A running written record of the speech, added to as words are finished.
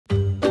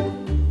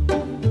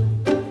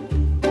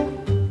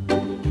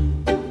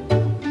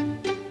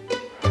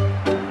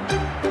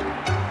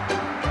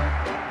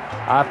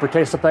I've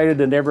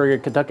participated in every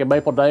Kentucky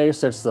Maple Day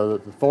since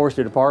the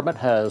forestry department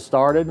has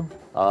started.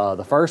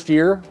 The first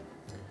year,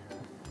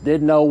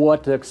 didn't know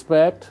what to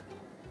expect,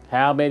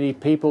 how many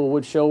people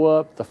would show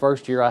up. The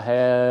first year I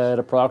had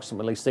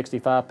approximately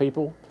 65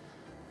 people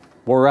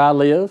where I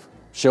live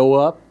show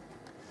up.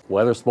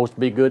 Weather's supposed to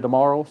be good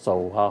tomorrow,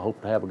 so I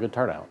hope to have a good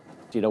turnout.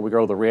 You know, we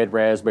grow the red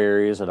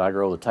raspberries and I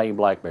grow the tame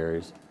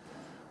blackberries.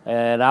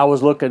 And I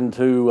was looking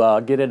to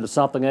get into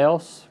something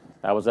else.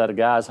 I was at a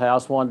guy's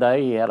house one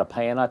day. He had a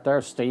pan out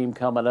there, steam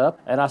coming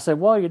up. And I said,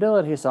 "What are you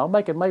doing?" He said, "I'm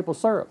making maple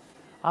syrup."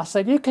 I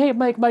said, "You can't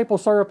make maple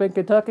syrup in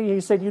Kentucky." He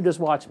said, "You just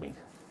watch me."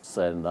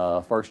 And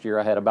first year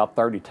I had about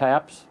 30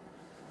 taps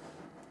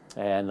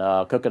and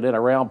cook it in a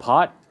round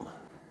pot.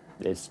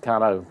 It's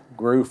kind of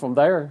grew from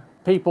there.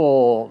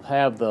 People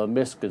have the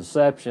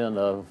misconception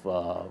of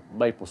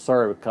maple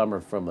syrup coming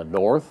from the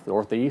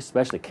northeast,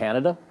 especially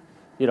Canada.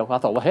 You know, I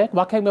thought, well, heck,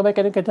 why can't we make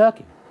it in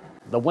Kentucky?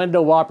 The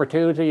window of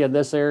opportunity in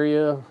this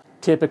area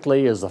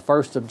typically is the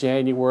 1st of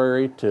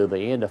January to the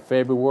end of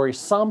February.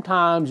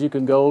 Sometimes you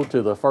can go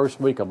to the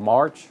first week of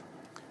March.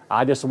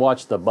 I just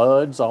watch the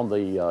buds on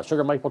the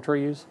sugar maple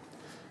trees.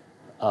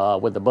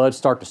 When the buds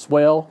start to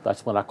swell,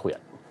 that's when I quit.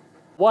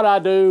 What I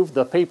do,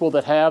 the people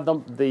that have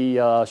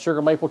the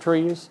sugar maple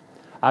trees,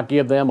 I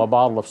give them a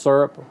bottle of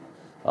syrup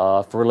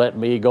for letting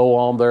me go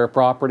on their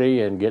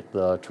property and get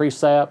the tree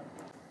sap.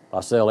 I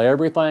sell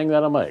everything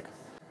that I make.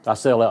 I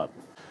sell out.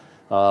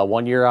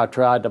 One year I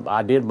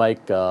did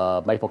make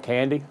maple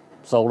candy,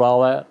 sold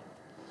all that.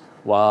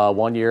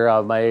 One year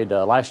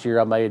last year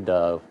I made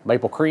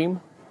maple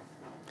cream.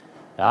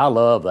 I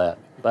love that,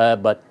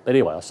 but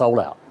anyway, I sold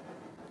out.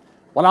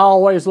 What I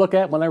always look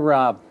at whenever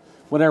I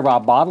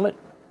bottle it,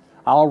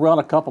 I'll run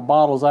a couple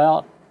bottles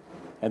out,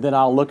 and then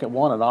I'll look at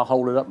one and I'll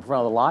hold it up in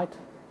front of the light,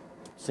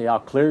 see how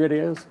clear it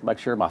is, make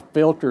sure my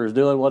filter is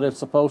doing what it's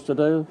supposed to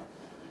do.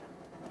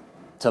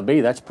 To me,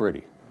 that's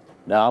pretty.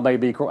 Now, I may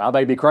be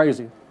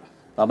crazy,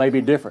 I may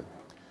be different.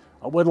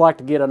 I would like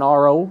to get an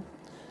RO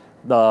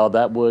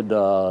that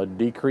would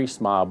decrease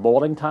my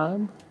boiling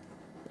time,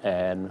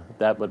 and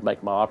that would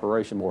make my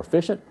operation more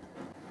efficient.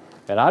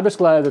 And I'm just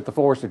glad that the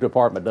forestry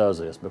department does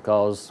this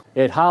because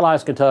it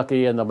highlights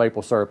Kentucky and the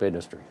maple syrup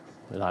industry.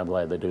 And I'm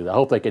glad they do that. I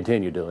hope they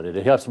continue doing it.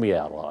 It helps me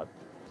out a lot.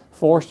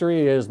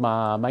 Forestry is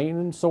my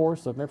main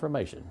source of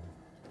information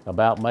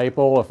about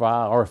maple. If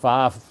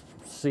I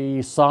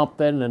see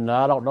something and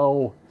I don't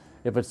know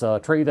if it's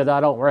a tree that I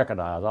don't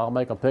recognize, I'll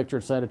make a picture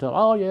and send it to them.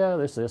 Oh yeah,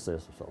 this.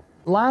 So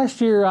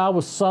last year I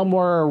was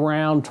somewhere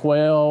around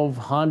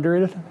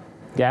 1,200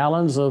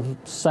 gallons of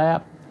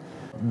sap.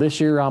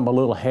 This year I'm a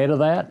little ahead of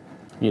that.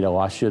 You know,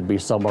 I should be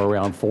somewhere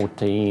around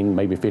 1,400,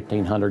 maybe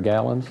 1,500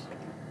 gallons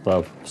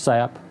of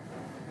sap.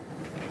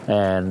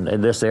 And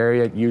in this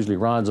area, it usually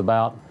runs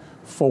about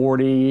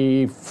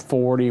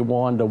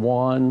 41 to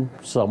 1,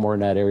 somewhere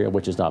in that area,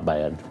 which is not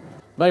bad.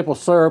 Maple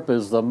syrup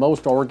is the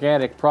most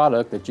organic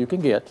product that you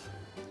can get.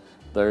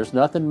 There's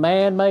nothing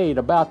man-made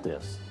about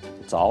this.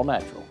 It's all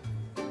natural.